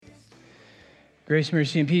Grace,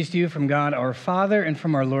 mercy, and peace to you from God our Father and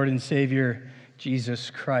from our Lord and Savior, Jesus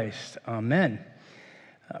Christ. Amen.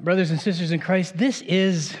 Brothers and sisters in Christ, this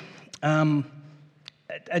is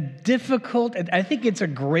a difficult, I think it's a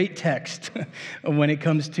great text when it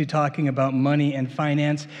comes to talking about money and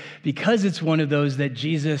finance, because it's one of those that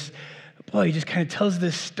Jesus, he just kind of tells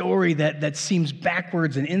this story that seems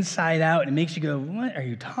backwards and inside out, and it makes you go, what are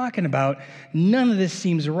you talking about? None of this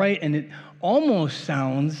seems right, and it almost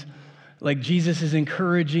sounds like Jesus is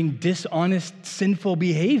encouraging dishonest, sinful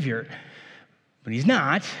behavior. But he's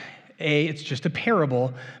not. A, it's just a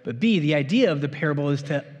parable. But B, the idea of the parable is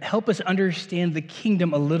to help us understand the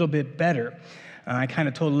kingdom a little bit better. I kind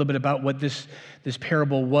of told a little bit about what this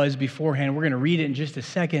parable was beforehand. We're going to read it in just a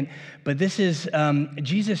second. But this is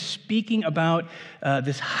Jesus speaking about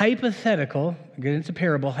this hypothetical, again, it's a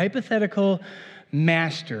parable, hypothetical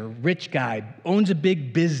master, rich guy, owns a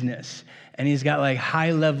big business. And he's got like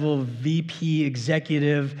high-level VP,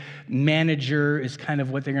 executive, manager is kind of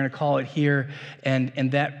what they're going to call it here. And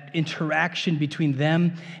that interaction between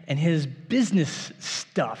them and his business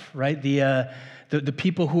stuff, right? The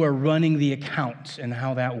people who are running the accounts and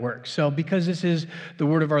how that works. So because this is the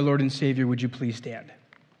word of our Lord and Savior, would you please stand?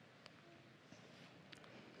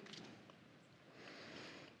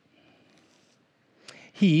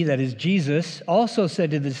 He, that is Jesus, also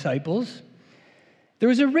said to the disciples, "There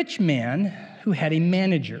was a rich man who had a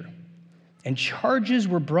manager, and charges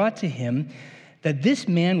were brought to him that this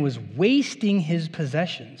man was wasting his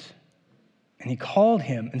possessions. And he called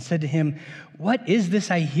him and said to him, 'What is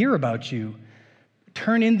this I hear about you?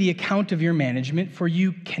 Turn in the account of your management, for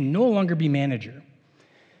you can no longer be manager.'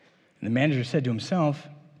 And the manager said to himself,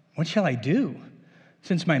 'What shall I do?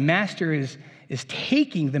 Since my master is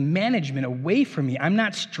taking the management away from me, I'm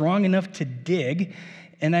not strong enough to dig,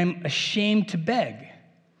 and I'm ashamed to beg.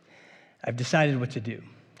 I've decided what to do,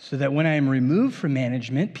 so that when I am removed from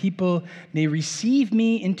management, people may receive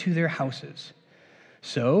me into their houses.'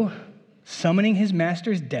 So, summoning his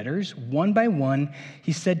master's debtors, one by one,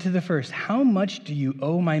 he said to the first, 'How much do you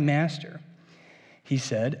owe my master?' He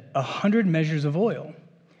said, 100 measures of oil.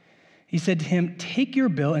 He said to him, 'Take your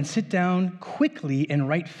bill and sit down quickly and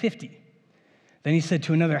write 50. Then he said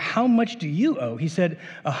to another, 'How much do you owe?' He said,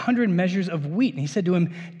 100 measures of wheat. And he said to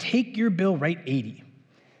him, 'Take your bill, write 80.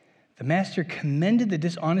 The master commended the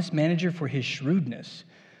dishonest manager for his shrewdness.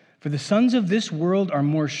 For the sons of this world are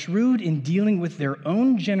more shrewd in dealing with their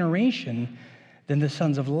own generation than the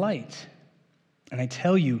sons of light. And I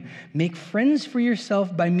tell you, make friends for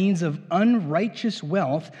yourself by means of unrighteous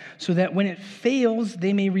wealth, so that when it fails,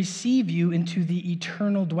 they may receive you into the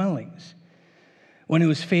eternal dwellings. One who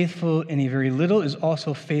is faithful in a very little is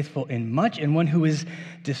also faithful in much, and one who is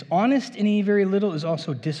dishonest in a very little is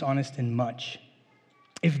also dishonest in much.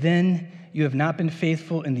 If then you have not been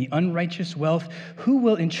faithful in the unrighteous wealth, who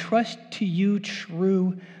will entrust to you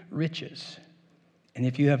true riches? And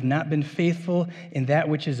if you have not been faithful in that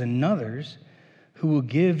which is another's, who will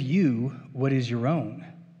give you what is your own?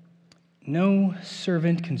 No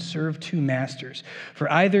servant can serve two masters, for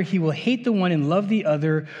either he will hate the one and love the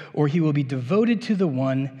other, or he will be devoted to the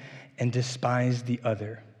one and despise the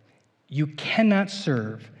other. You cannot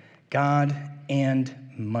serve God and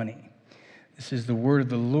money." This is the word of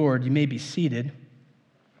the Lord. You may be seated.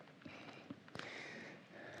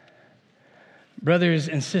 Brothers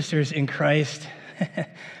and sisters in Christ,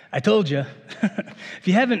 I told you. If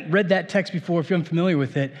you haven't read that text before, if you're unfamiliar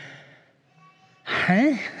with it,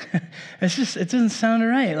 it doesn't sound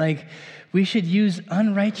right. Like, we should use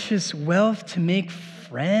unrighteous wealth to make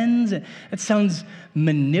friends. That sounds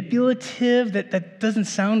manipulative. That doesn't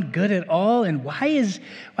sound good at all. And why is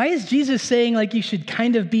Jesus saying, like, you should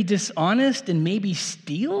kind of be dishonest and maybe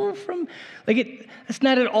steal from? That's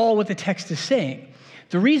not at all what the text is saying.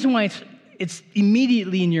 The reason why it's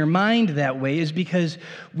immediately in your mind that way is because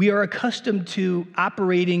we are accustomed to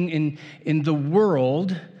operating in the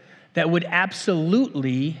world that would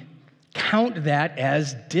absolutely count that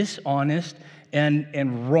as dishonest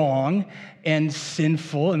and wrong and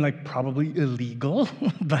sinful and probably illegal,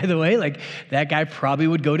 by the way. That guy probably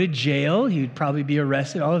would go to jail. He would probably be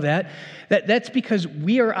arrested, all of that. That's because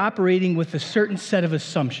we are operating with a certain set of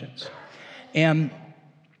assumptions. And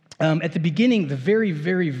at the beginning, the very,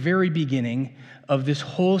 very, very beginning of this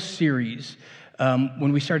whole series,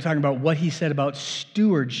 when we started talking about what he said about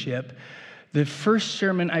stewardship, the first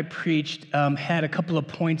sermon I preached had a couple of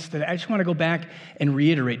points that I just want to go back and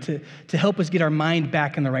reiterate to help us get our mind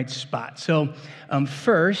back in the right spot. So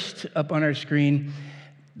first, up on our screen,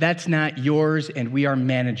 that's not yours and we are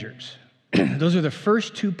managers. Those are the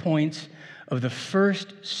first 2 points of the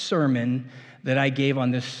first sermon that I gave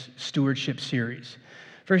on this stewardship series.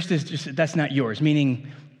 First is just that's not yours,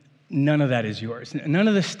 meaning none of that is yours. None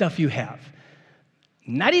of the stuff you have,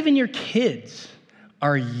 not even your kids,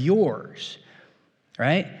 are yours,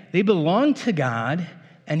 right? They belong to God,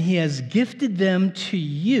 and he has gifted them to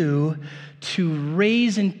you to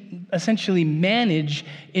raise and essentially manage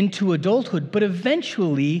into adulthood. But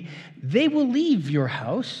eventually, they will leave your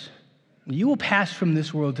house. You will pass from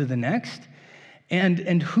this world to the next.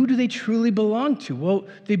 And who do they truly belong to? Well,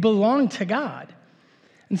 they belong to God.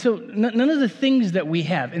 And so none of the things that we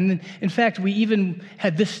have, and in fact, we even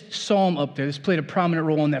had this psalm up there. This played a prominent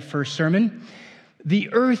role in that first sermon. The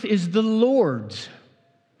earth is the Lord's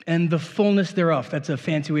and the fullness thereof. That's a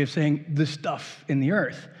fancy way of saying the stuff in the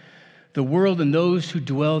earth. The world and those who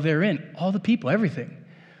dwell therein. All the people, everything.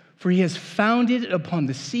 For he has founded it upon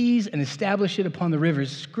the seas and established it upon the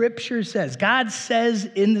rivers. Scripture says, God says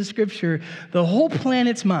in the scripture, the whole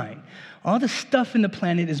planet's mine. All the stuff in the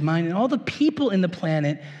planet is mine, and all the people in the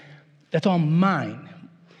planet, that's all mine.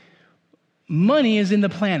 Money is in the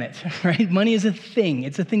planet, right? Money is a thing.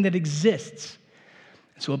 It's a thing that exists.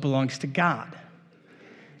 So it belongs to God.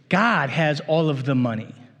 God has all of the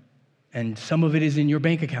money, and some of it is in your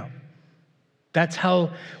bank account. That's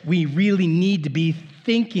how we really need to be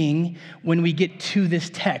thinking when we get to this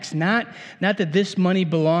text. Not that this money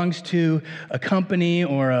belongs to a company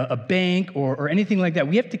or a bank or anything like that.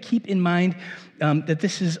 We have to keep in mind that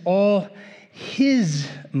this is all his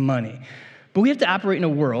money. But we have to operate in a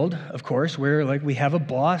world, of course, where like we have a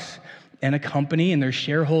boss and a company and their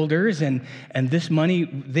shareholders and this money,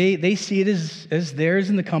 they see it as theirs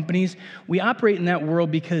and the company's. We operate in that world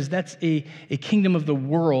because that's a kingdom of the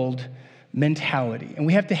world mentality. And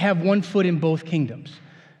we have to have one foot in both kingdoms,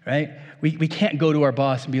 right? We can't go to our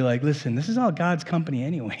boss and be like, listen, this is all God's company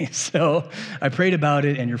anyway, so I prayed about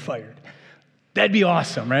it and you're fired. That'd be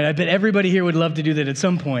awesome, right? I bet everybody here would love to do that at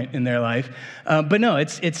some point in their life. But no,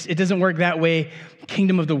 it doesn't work that way.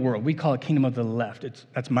 Kingdom of the world. We call it kingdom of the left.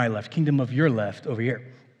 That's my left. Kingdom of your left over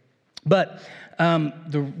here. But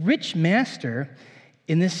the rich master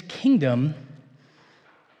in this kingdom,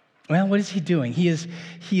 well, what is he doing? He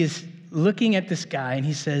is looking at this guy and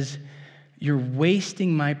he says, you're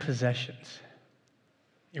wasting my possessions.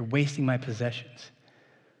 You're wasting my possessions.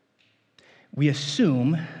 We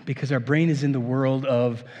assume, because our brain is in the world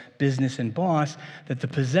of business and boss, that the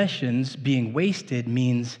possessions being wasted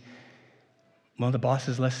means, well, the boss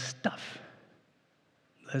has less stuff,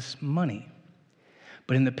 less money.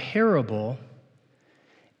 But in this parable,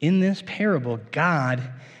 God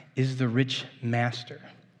is the rich master.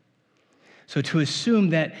 So to assume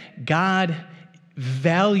that God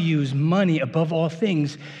values money above all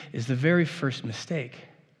things is the very first mistake.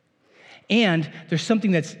 And there's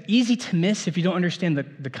something that's easy to miss if you don't understand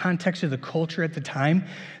the context of the culture at the time.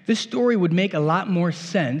 This story would make a lot more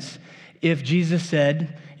sense if Jesus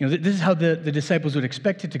said, this is how the disciples would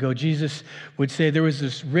expect it to go. Jesus would say there was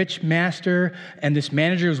this rich master and this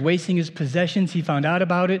manager was wasting his possessions. He found out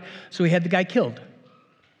about it, so he had the guy killed.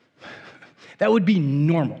 That would be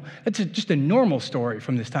normal. That's just a normal story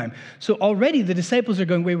from this time. So already the disciples are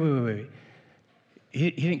going, wait.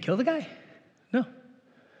 He didn't kill the guy? No.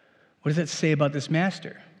 What does that say about this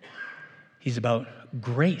master? He's about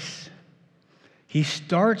grace. He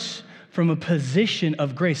starts from a position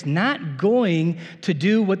of grace, not going to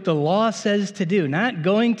do what the law says to do, not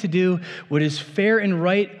going to do what is fair and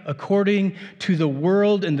right according to the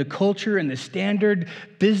world and the culture and the standard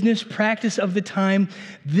business practice of the time.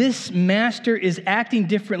 This master is acting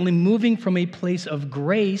differently, moving from a place of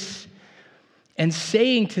grace and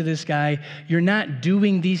saying to this guy, you're not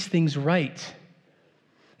doing these things right.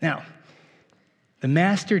 Now, the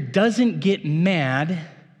master doesn't get mad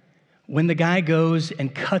when the guy goes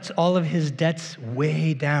and cuts all of his debts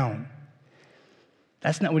way down.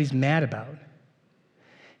 That's not what he's mad about.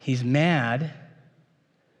 He's mad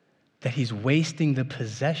that he's wasting the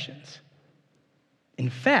possessions. In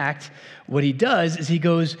fact, what he does is he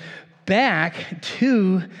goes back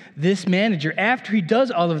to this manager after he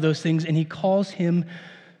does all of those things and he calls him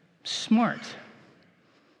smart.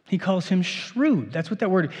 He calls him shrewd. That's what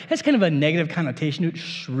that word has kind of a negative connotation to it,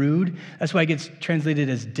 shrewd. That's why it gets translated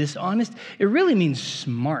as dishonest. It really means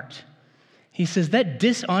smart. He says that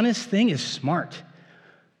dishonest thing is smart.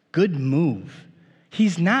 Good move.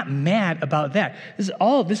 He's not mad about that. This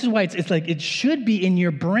is why it's like it should be in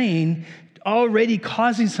your brain already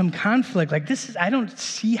causing some conflict. Like I don't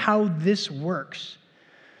see how this works.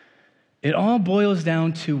 It all boils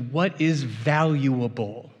down to what is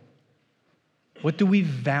valuable. What do we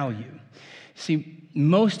value? See,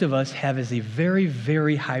 most of us have as a very,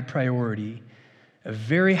 very high priority, a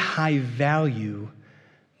very high value,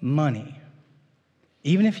 money.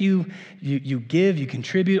 Even if you give, you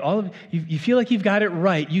contribute, you feel like you've got it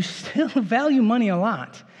right, you still value money a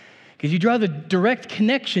lot. Because you draw the direct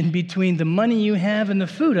connection between the money you have and the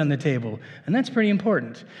food on the table. And that's pretty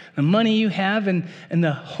important. The money you have and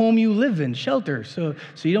the home you live in, shelter, so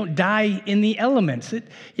you don't die in the elements.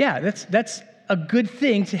 That's a good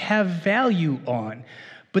thing to have value on.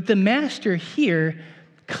 But the master here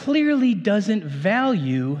clearly doesn't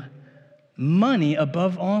value money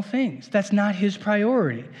above all things. That's not his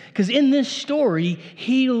priority. Because in this story,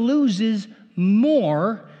 he loses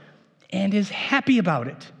more and is happy about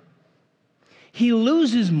it. He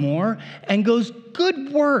loses more and goes,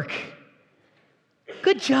 good work.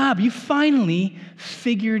 Good job. You finally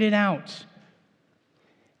figured it out.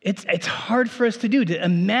 It's hard for us to do, to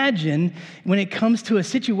imagine when it comes to a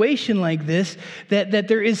situation like this, that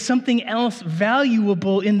there is something else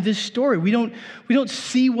valuable in this story. We don't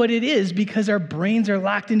see what it is because our brains are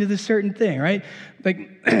locked into this certain thing, right? Like,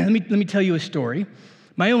 let me tell you a story,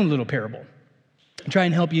 my own little parable. Try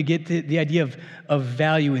and help you get the idea of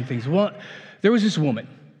value in things. Well, there was this woman,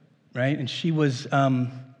 right? And she was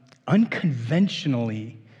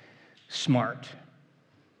unconventionally smart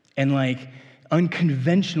and like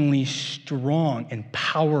unconventionally strong and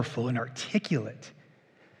powerful and articulate.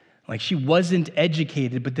 Like she wasn't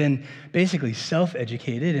educated, but then basically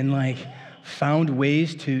self-educated and like found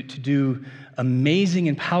ways to do amazing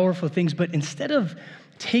and powerful things. But instead of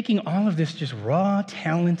taking all of this just raw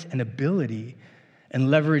talent and ability and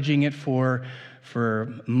leveraging it for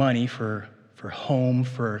money, for home,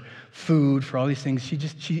 for food, for all these things,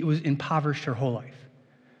 she was impoverished her whole life.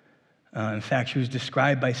 In fact, she was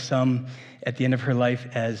described by some at the end of her life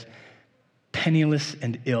as penniless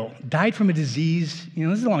and ill. Died from a disease,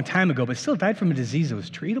 this is a long time ago, but still died from a disease that was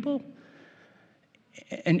treatable.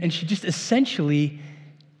 And she just essentially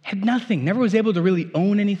had nothing, never was able to really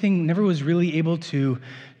own anything, never was really able to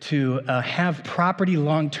have property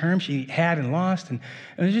long term. She had and lost, and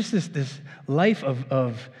it was just this life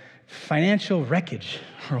of financial wreckage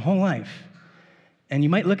her whole life. And you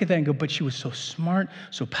might look at that and go, but she was so smart,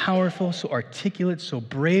 so powerful, so articulate, so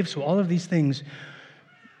brave, so all of these things.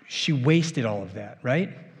 She wasted all of that, right?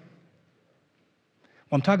 Well,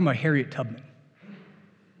 I'm talking about Harriet Tubman.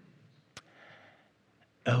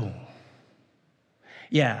 Oh.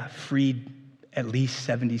 Yeah, freed at least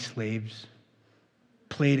 70 slaves,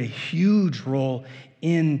 played a huge role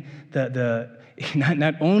in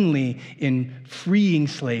not only in freeing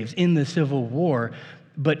slaves in the Civil War,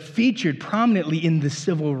 but featured prominently in the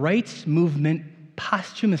civil rights movement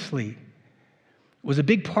posthumously. Was a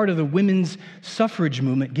big part of the women's suffrage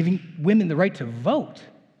movement, giving women the right to vote.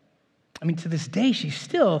 I mean, to this day, she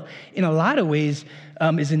still, in a lot of ways,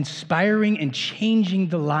 is inspiring and changing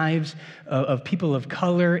the lives of people of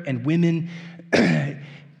color and women.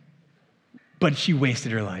 But she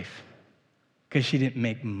wasted her life because she didn't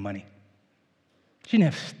make money. She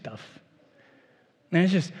didn't have stuff. And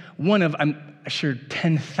it's just one of, I'm sure,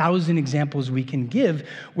 10,000 examples we can give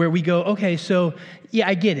where we go, okay, so yeah,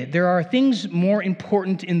 I get it. There are things more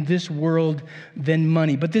important in this world than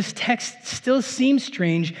money. But this text still seems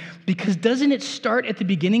strange because doesn't it start at the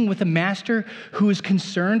beginning with a master who is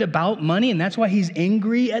concerned about money and that's why he's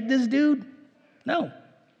angry at this dude? No.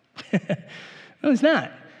 No, it's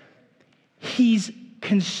not. He's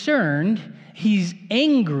concerned, he's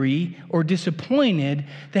angry or disappointed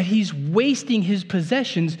that he's wasting his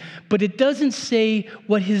possessions, but it doesn't say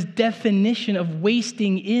what his definition of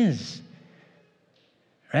wasting is,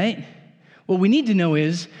 right? What we need to know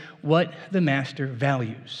is what the master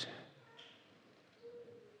values.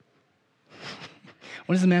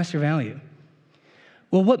 What does the master value?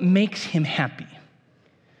 Well, what makes him happy?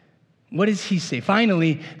 What does he say?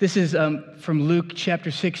 Finally, this is from Luke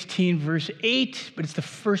chapter 16, verse 8, but it's the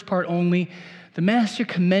first part only. The master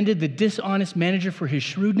commended the dishonest manager for his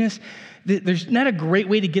shrewdness. There's not a great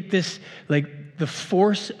way to get this, like the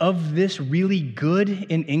force of this really good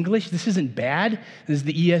in English. This isn't bad. This is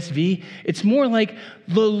the ESV. It's more like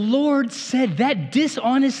the Lord said that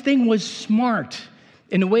dishonest thing was smart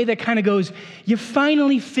in a way that kind of goes, you're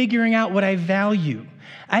finally figuring out what I value.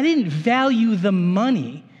 I didn't value the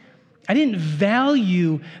money. I didn't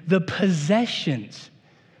value the possessions.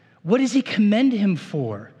 What does he commend him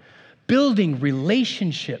for? Building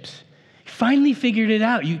relationships. He finally figured it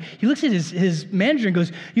out. He looks at his manager and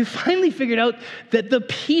goes, you finally figured out that the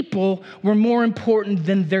people were more important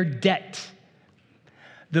than their debt.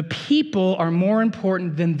 The people are more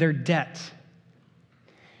important than their debt.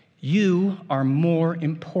 You are more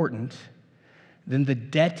important than the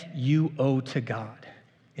debt you owe to God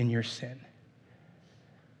in your sin.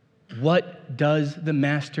 What does the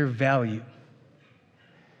master value?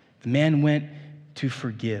 The man went to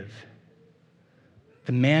forgive.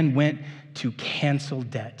 The man went to cancel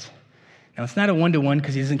debt. Now, it's not a one-to-one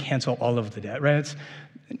because he doesn't cancel all of the debt, right?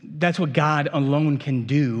 That's what God alone can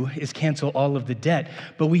do, is cancel all of the debt.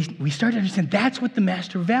 But we start to understand that's what the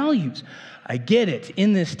master values. I get it.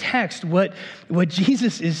 In this text, what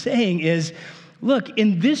Jesus is saying is, look,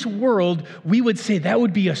 in this world, we would say that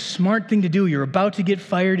would be a smart thing to do. You're about to get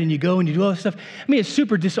fired and you go and you do all this stuff. I mean, it's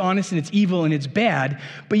super dishonest and it's evil and it's bad.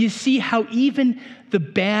 But you see how even the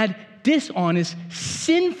bad, dishonest,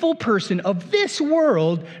 sinful person of this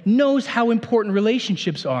world knows how important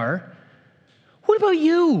relationships are. What about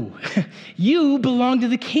you? You belong to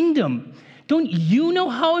the kingdom. Don't you know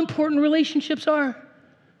how important relationships are?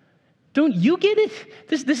 Don't you get it?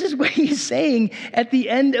 This is what he's saying at the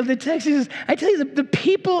end of the text. He says, I tell you, the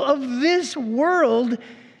people of this world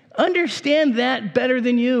understand that better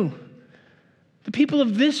than you. The people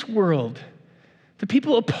of this world, the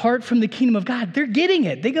people apart from the kingdom of God, they're getting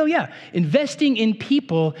it. They go, yeah, investing in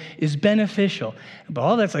people is beneficial. But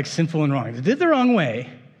all that's like sinful and wrong. They did it the wrong way.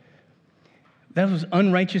 That was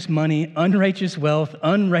unrighteous money, unrighteous wealth,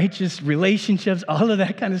 unrighteous relationships, all of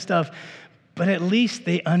that kind of stuff. But at least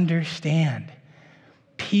they understand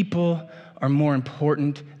people are more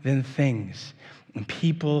important than things. And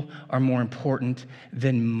people are more important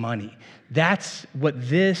than money. That's what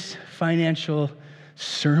this financial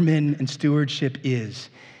sermon and stewardship is.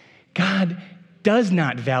 God does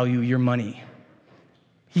not value your money.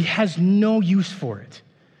 He has no use for it.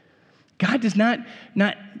 God does not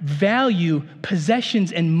value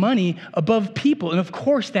possessions and money above people. And of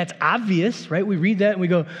course, that's obvious, right? We read that and we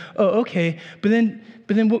go, oh, okay. But then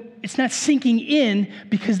it's not sinking in,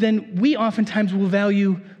 because then we oftentimes will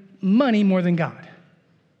value money more than God.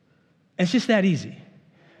 And it's just that easy,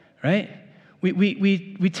 right?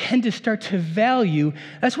 We tend to start to value.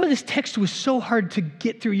 That's why this text was so hard to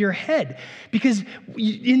get through your head, because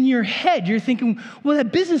in your head, you're thinking, well,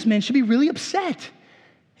 that businessman should be really upset.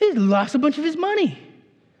 He lost a bunch of his money.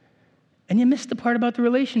 And you missed the part about the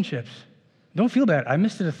relationships. Don't feel bad. I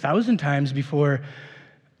missed it 1,000 times before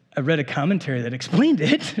I read a commentary that explained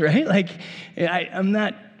it, right? Like, I'm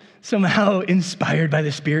not somehow inspired by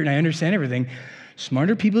the Spirit and I understand everything.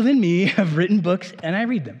 Smarter people than me have written books and I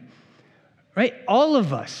read them, right? All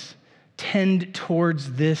of us tend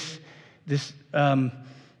towards this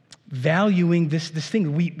valuing this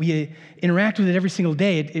thing. We interact with it every single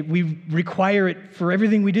day. We require it for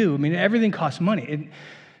everything we do. I mean, everything costs money.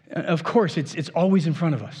 Of course, it's always in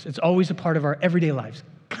front of us. It's always a part of our everyday lives,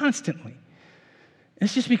 constantly. And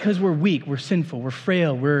it's just because we're weak, we're sinful, we're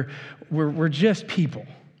frail, we're just people.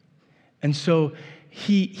 And so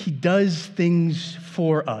he does things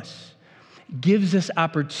for us, gives us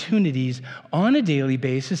opportunities on a daily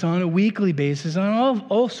basis, on a weekly basis, on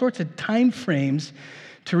all sorts of time frames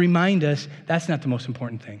to remind us that's not the most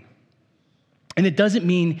important thing. And it doesn't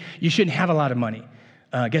mean you shouldn't have a lot of money.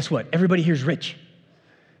 Guess what? Everybody here is rich.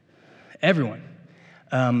 Everyone.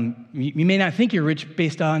 You may not think you're rich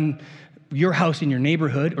based on your house in your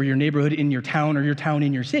neighborhood, or your neighborhood in your town, or your town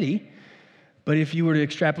in your city. But if you were to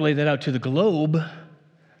extrapolate that out to the globe,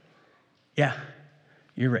 yeah,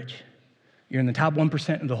 you're rich. You're in the top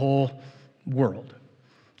 1% of the whole world.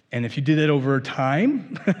 And if you did that over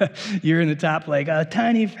time, you're in the top, like a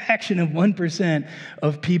tiny fraction of 1%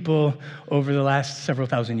 of people over the last several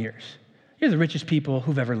thousand years. You're the richest people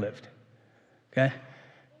who've ever lived, okay?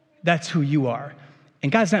 That's who you are.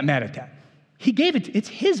 And God's not mad at that. He gave it, it's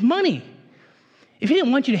his money. If he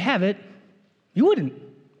didn't want you to have it, you wouldn't.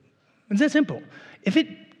 It's that simple. If it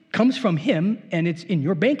comes from him and it's in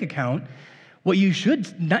your bank account, what you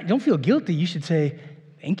should not, don't feel guilty, you should say,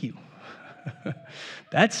 thank you.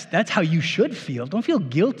 That's how you should feel. Don't feel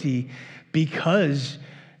guilty because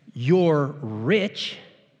you're rich.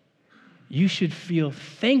 You should feel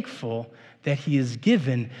thankful that he is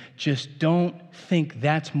given. Just don't think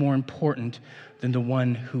that's more important than the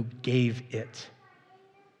one who gave it.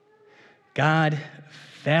 God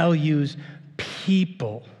values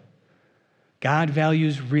people. God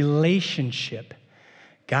values relationship.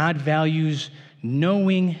 God values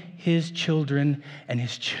knowing his children and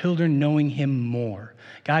his children knowing him more.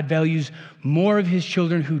 God values more of his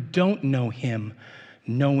children who don't know him,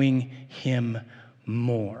 knowing him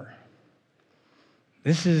more.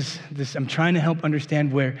 I'm trying to help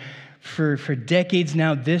understand where for decades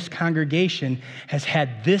now, this congregation has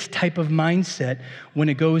had this type of mindset when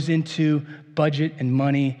it goes into budget and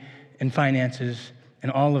money and finances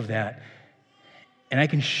and all of that. And I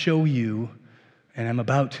can show you, and I'm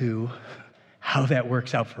about to, how that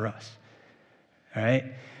works out for us. All right?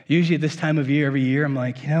 Usually at this time of year, every year, I'm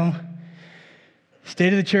like,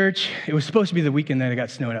 State of the church, it was supposed to be the weekend that it got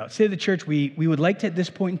snowed out. State of the church, we would like to, at this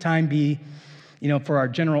point in time, be, for our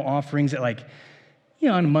general offerings at on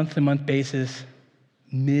a month-to-month basis,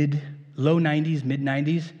 low 90s, mid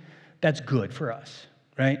 90s. That's good for us,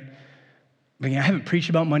 right? I haven't preached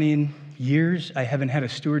about money in years. I haven't had a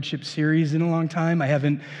stewardship series in a long time. I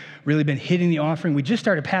haven't really been hitting the offering. We just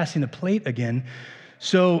started passing the plate again.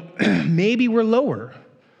 So maybe we're lower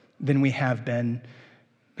than we have been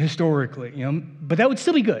historically, but that would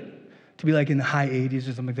still be good to be in the high 80s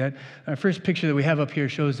or something like that. Our first picture that we have up here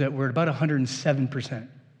shows that we're at about 107%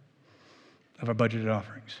 of our budgeted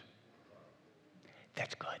offerings.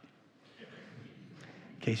 That's good.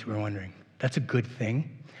 In case you were wondering, that's a good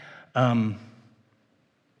thing.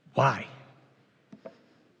 Why?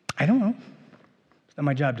 I don't know. It's not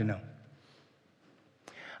my job to know.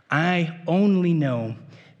 I only know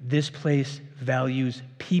this place values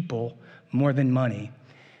people more than money,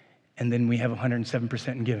 and then we have 107%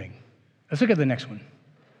 in giving. Let's look at the next one.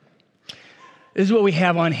 This is what we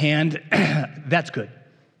have on hand. That's good.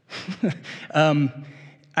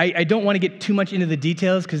 I don't want to get too much into the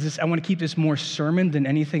details because I want to keep this more sermon than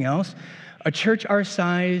anything else. A church our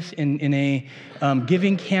size in a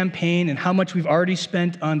giving campaign and how much we've already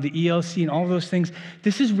spent on the ELC and all those things,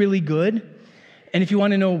 this is really good. And if you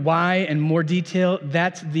want to know why and more detail,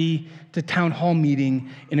 that's the town hall meeting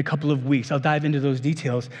in a couple of weeks. I'll dive into those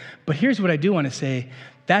details. But here's what I do want to say.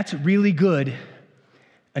 That's really good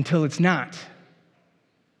until it's not,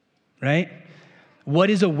 right? What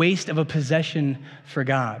is a waste of a possession for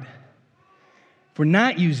God? If we're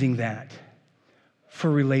not using that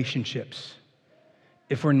for relationships,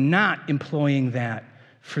 if we're not employing that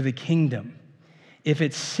for the kingdom, if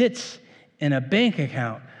it sits in a bank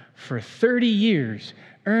account for 30 years,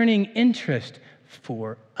 earning interest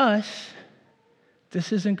for us,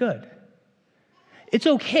 this isn't good. It's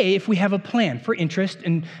okay if we have a plan for interest,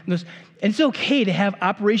 and it's okay to have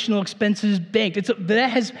operational expenses banked. That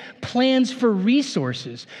has plans for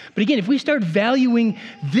resources. But again, if we start valuing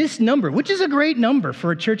this number, which is a great number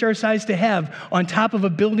for a church our size to have on top of a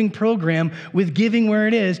building program with giving where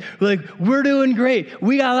it is, we're doing great.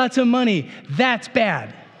 We got lots of money. That's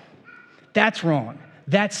bad. That's wrong.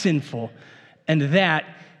 That's sinful. And that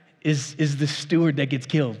is the steward that gets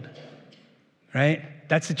killed, right?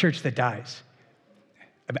 That's the church that dies.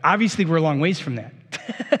 Obviously, we're a long ways from that.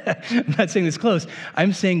 I'm not saying this close.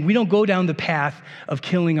 I'm saying we don't go down the path of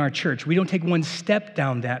killing our church. We don't take one step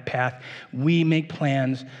down that path. We make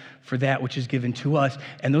plans for that which is given to us.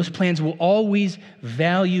 And those plans will always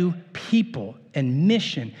value people and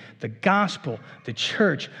mission, the gospel, the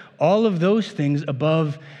church, all of those things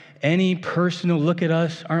above any personal look at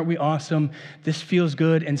us. Aren't we awesome? This feels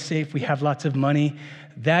good and safe. We have lots of money.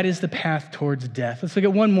 That is the path towards death. Let's look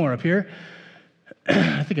at one more up here.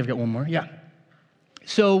 I think I've got one more. Yeah.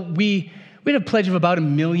 So we had a pledge of about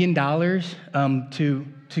 $1 million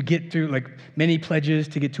to get through, many pledges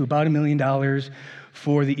to get to about $1 million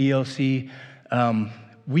for the ELC.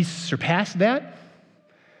 We surpassed that.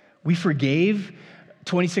 We forgave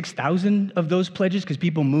 26,000 of those pledges because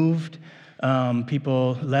people moved,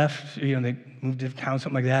 people left, they moved to town,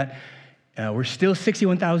 something like that. We're still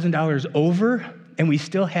 $61,000 over, and we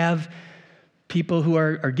still have people who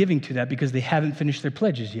are giving to that because they haven't finished their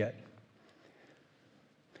pledges yet.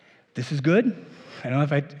 This is good. I don't know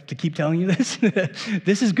if I have to keep telling you this.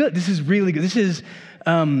 This is good. This is really good. This is,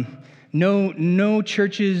 no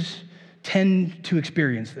churches tend to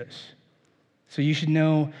experience this. So you should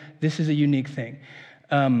know this is a unique thing.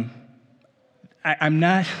 I'm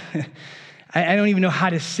not, I don't even know how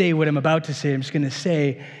to say what I'm about to say. I'm just going to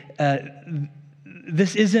say,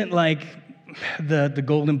 this isn't like the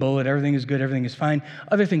golden bullet, everything is good, everything is fine.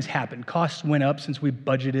 Other things happen. Costs went up since we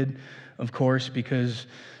budgeted, of course, because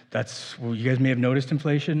you guys may have noticed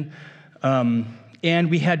inflation. And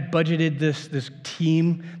we had budgeted this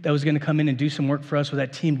team that was going to come in and do some work for us. So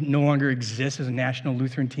that team no longer exists as a national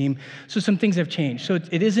Lutheran team. So some things have changed. So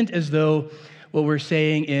it isn't as though what we're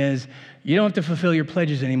saying is you don't have to fulfill your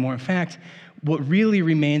pledges anymore. In fact, what really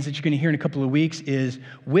remains that you're going to hear in a couple of weeks is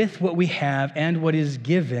with what we have and what is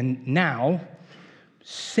given now,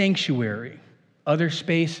 sanctuary, other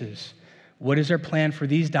spaces. What is our plan for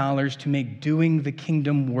these dollars to make doing the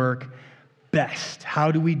kingdom work best?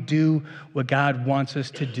 How do we do what God wants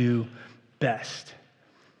us to do best?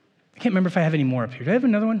 I can't remember if I have any more up here. Do I have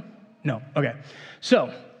another one? No. Okay.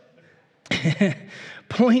 So,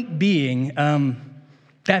 point being,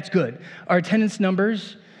 that's good. Our attendance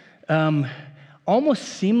numbers almost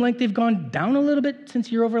seem like they've gone down a little bit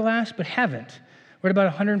since year over last, but haven't. We're at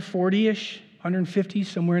about 140-ish, 150,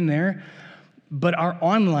 somewhere in there. But our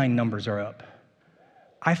online numbers are up.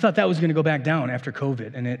 I thought that was going to go back down after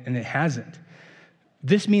COVID, and it hasn't.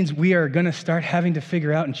 This means we are going to start having to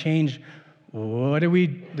figure out and change, what do we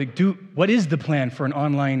do? What is the plan for an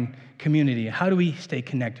online community? How do we stay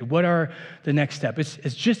connected? What are the next steps?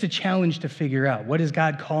 It's just a challenge to figure out. What is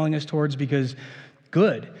God calling us towards? Because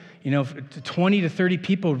good, 20 to 30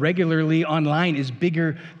 people regularly online is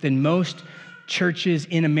bigger than most churches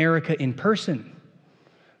in America in person.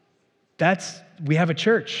 We have a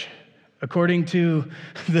church, according to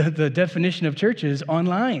the definition of churches,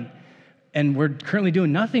 online. And we're currently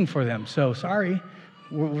doing nothing for them. So sorry,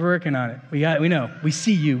 we're working on it. We know, we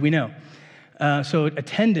see you, we know. So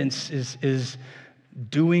attendance is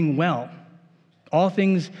doing well. All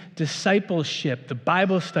things discipleship, the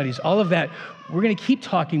Bible studies, all of that. We're going to keep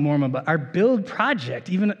talking more about our build project.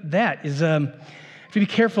 Even that is, I have to be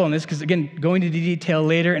careful on this because, again, going into detail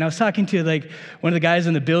later. And I was talking to one of the guys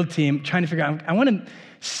on the build team, trying to figure out, I want to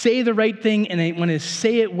say the right thing and I want to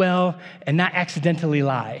say it well and not accidentally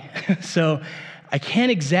lie. So I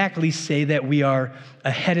can't exactly say that we are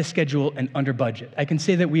ahead of schedule and under budget. I can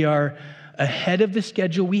say that we are ahead of the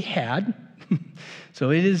schedule we had.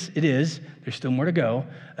 So it is. There's still more to go.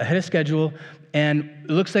 Ahead of schedule. And it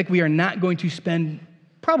looks like we are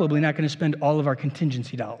probably not going to spend all of our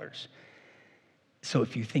contingency dollars. So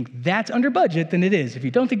if you think that's under budget, then it is. If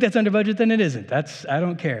you don't think that's under budget, then it isn't. I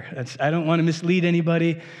don't care. I don't want to mislead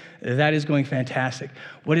anybody. That is going fantastic.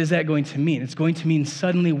 What is that going to mean? It's going to mean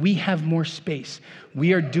suddenly we have more space.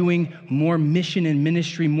 We are doing more mission and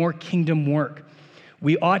ministry, more kingdom work.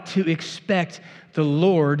 We ought to expect the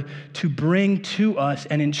Lord to bring to us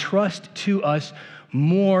and entrust to us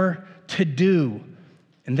more to do.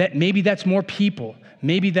 And that maybe that's more people.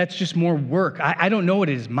 Maybe that's just more work. I don't know what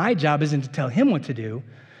it is. My job isn't to tell him what to do.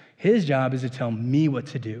 His job is to tell me what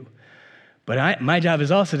to do. But my job is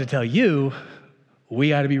also to tell you, we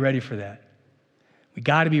got to be ready for that. We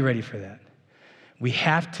got to be ready for that. We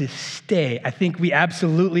have to stay. I think we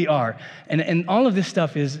absolutely are. And all of this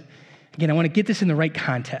stuff is, again, I want to get this in the right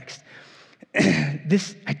context.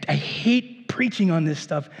 I hate preaching on this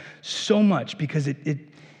stuff so much because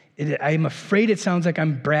I'm afraid it sounds like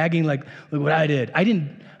I'm bragging, like, look what I did. I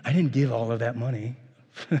didn't give all of that money.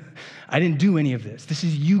 I didn't do any of this. This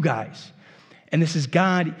is you guys. And this is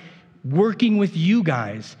God working with you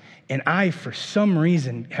guys. And I, for some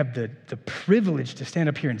reason, have the privilege to stand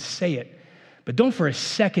up here and say it. But don't for a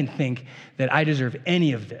second think that I deserve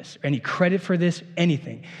any of this, or any credit for this,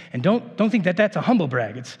 anything. And don't think that that's a humble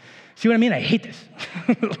brag. See what I mean? I hate this.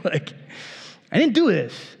 I didn't do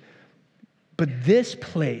this. But this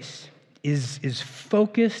place is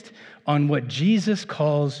focused on what Jesus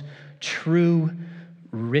calls true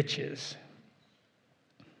riches.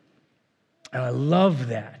 And I love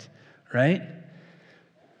that, right?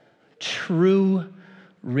 True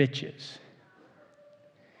riches.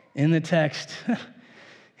 In the text,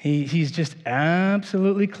 he's just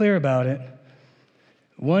absolutely clear about it.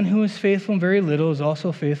 One who is faithful in very little is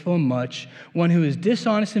also faithful in much. One who is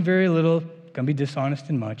dishonest in very little, going to be dishonest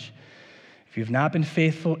in much. If you have not been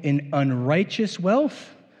faithful in unrighteous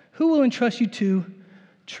wealth, who will entrust you to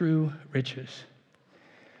true riches?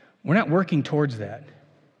 We're not working towards that.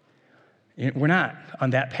 We're not on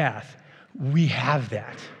that path. We have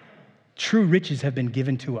that. True riches have been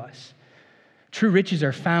given to us. True riches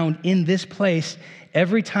are found in this place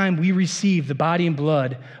every time we receive the body and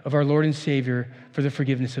blood of our Lord and Savior for the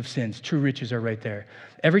forgiveness of sins. True riches are right there.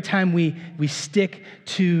 Every time we stick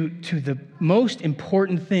to the most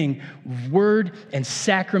important thing, word and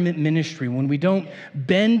sacrament ministry, when we don't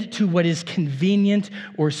bend to what is convenient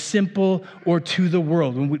or simple or to the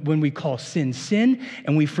world, when we call sin, sin,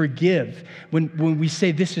 and we forgive, when we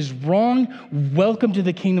say this is wrong, welcome to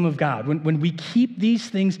the kingdom of God, when we keep these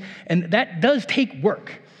things, and that does take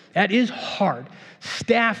work. That is hard.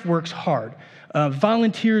 Staff works hard.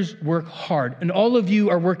 Volunteers work hard. And all of you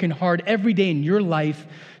are working hard every day in your life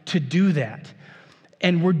to do that.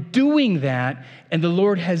 And we're doing that, and the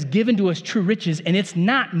Lord has given to us true riches, and it's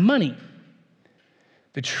not money.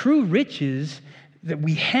 The true riches that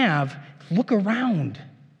we have, look around.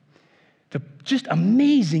 The just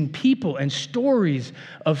amazing people and stories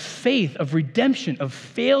of faith, of redemption, of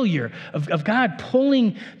failure, of God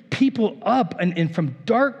pulling people up and from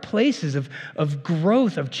dark places of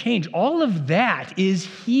growth, of change. All of that is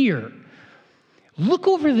here. Look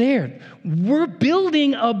over there. We're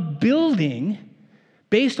building a building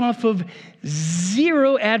based off of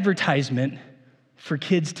zero advertisement for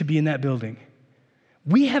kids to be in that building.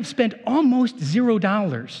 We have spent almost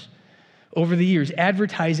 $0 over the years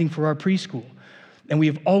advertising for our preschool, and we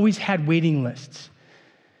have always had waiting lists.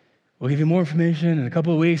 We'll give you more information in a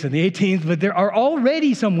couple of weeks on the 18th, but there are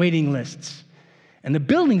already some waiting lists. And the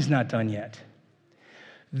building's not done yet.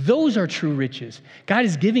 Those are true riches. God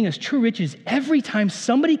is giving us true riches every time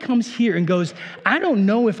somebody comes here and goes, I don't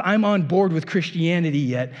know if I'm on board with Christianity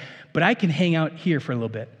yet, but I can hang out here for a little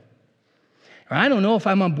bit. Or I don't know if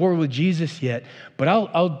I'm on board with Jesus yet, but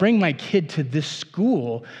I'll bring my kid to this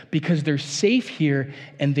school because they're safe here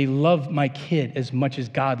and they love my kid as much as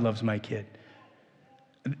God loves my kid.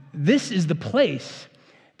 This is the place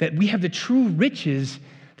that we have the true riches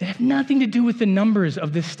that have nothing to do with the numbers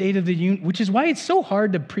of the state of the union, which is why it's so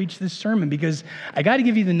hard to preach this sermon, because I got to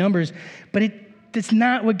give you the numbers, but it's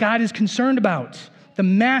not what God is concerned about. The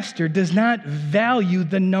master does not value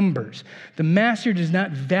the numbers. The master does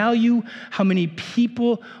not value how many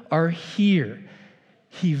people are here.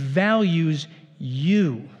 He values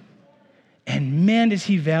you. And man, does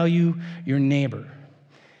he value your neighbor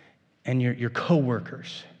and your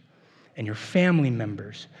coworkers and your family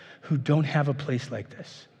members who don't have a place like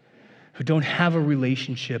this, who don't have a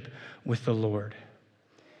relationship with the Lord.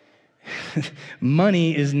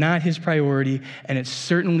 Money is not his priority, and it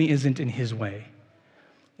certainly isn't in his way.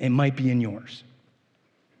 It might be in yours.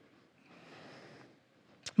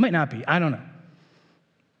 It might not be. I don't know.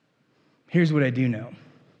 Here's what I do know.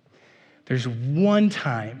 There's one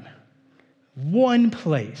time, one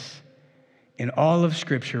place in all of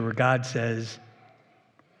Scripture where God says,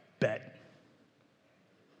 bet.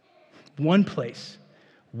 One place,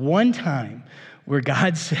 one time where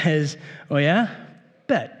God says, oh yeah,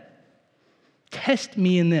 bet. Test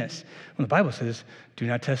me in this. When the Bible says, do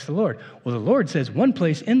not test the Lord. Well, the Lord says one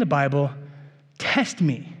place in the Bible, test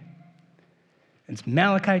me. It's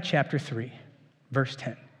Malachi chapter 3, verse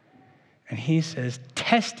 10. And he says,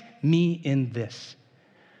 test me in this.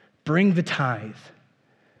 Bring the tithe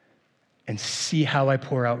and see how I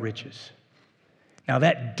pour out riches. Now,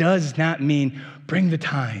 that does not mean bring the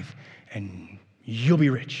tithe and you'll be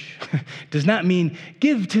rich. Does not mean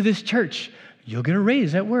give to this church, you'll get a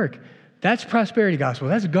raise at work. That's prosperity gospel.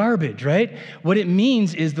 That's garbage, right? What it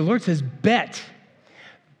means is the Lord says, bet.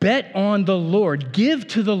 Bet on the Lord. Give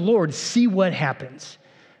to the Lord. See what happens,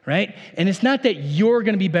 right? And it's not that you're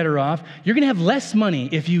going to be better off. You're going to have less money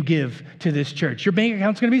if you give to this church. Your bank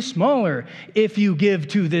account's going to be smaller if you give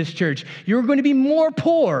to this church. You're going to be more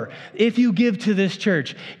poor if you give to this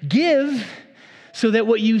church. Give so that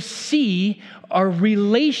what you see are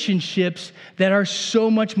relationships that are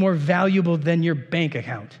so much more valuable than your bank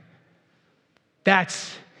account.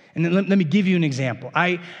 And then let me give you an example.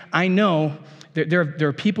 I know there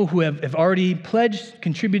are people who have already pledged,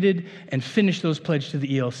 contributed, and finished those pledges to the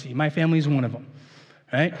ELC. My family is one of them,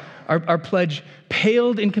 right? Our pledge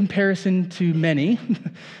paled in comparison to many,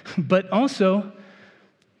 but also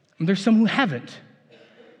there's some who haven't.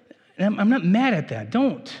 And I'm not mad at that.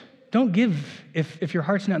 Don't give if your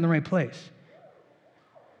heart's not in the right place.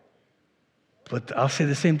 But I'll say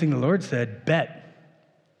the same thing the Lord said, bet.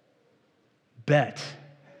 Bet.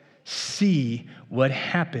 See what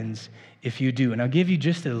happens if you do. And I'll give you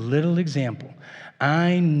just a little example.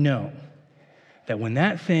 I know that when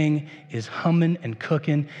that thing is humming and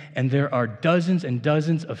cooking, and there are dozens and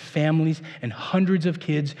dozens of families and hundreds of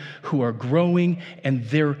kids who are growing, and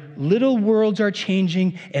their little worlds are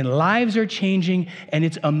changing, and lives are changing, and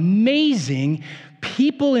it's amazing,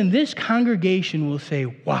 people in this congregation will say,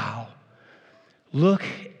 wow, look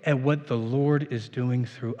at what the Lord is doing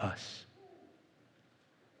through us.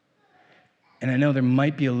 And I know there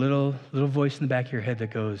might be a little voice in the back of your head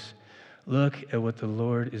that goes, look at what the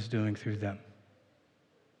Lord is doing through them.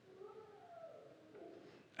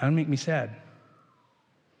 That would make me sad.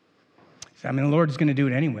 I mean, the Lord is going to do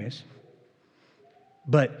it anyways.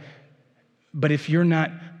 But if you're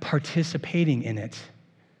not participating in it,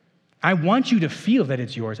 I want you to feel that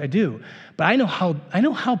it's yours. I do. But I know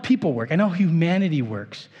how people work. I know how humanity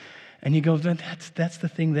works. And you go, that's the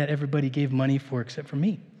thing that everybody gave money for except for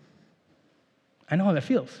me. I know how that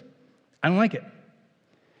feels. I don't like it.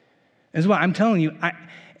 This is why I'm telling you,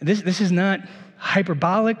 this is not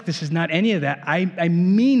hyperbolic. This is not any of that. I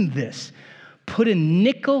mean this. Put a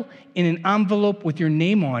nickel in an envelope with your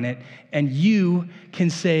name on it, and you can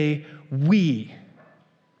say, we.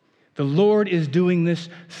 The Lord is doing this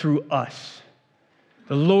through us.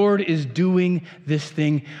 The Lord is doing this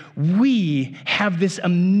thing. We have this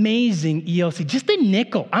amazing ELC. Just a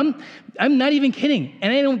nickel. I'm not even kidding,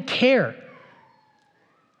 and I don't care.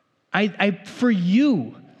 For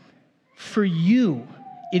you,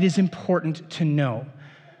 it is important to know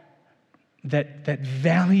that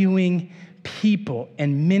valuing people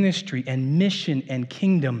and ministry and mission and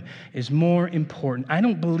kingdom is more important. I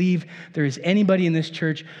don't believe there is anybody in this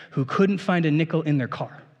church who couldn't find a nickel in their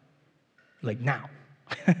car, like now.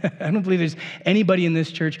 I don't believe there's anybody in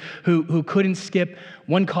this church who couldn't skip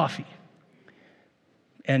one coffee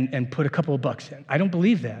and put a couple of bucks in. I don't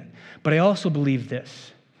believe that. But I also believe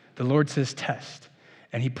this. The Lord says test,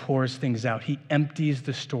 and he pours things out. He empties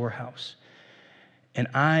the storehouse. And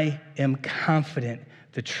I am confident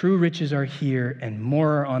the true riches are here and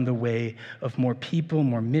more are on the way, of more people,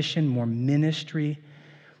 more mission, more ministry.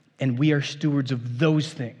 And we are stewards of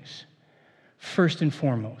those things, first and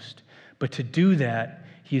foremost. But to do that,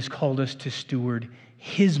 he has called us to steward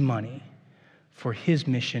his money for his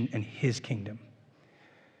mission and his kingdom.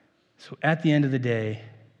 So at the end of the day,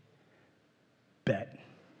 bet.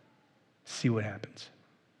 See what happens.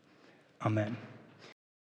 Amen.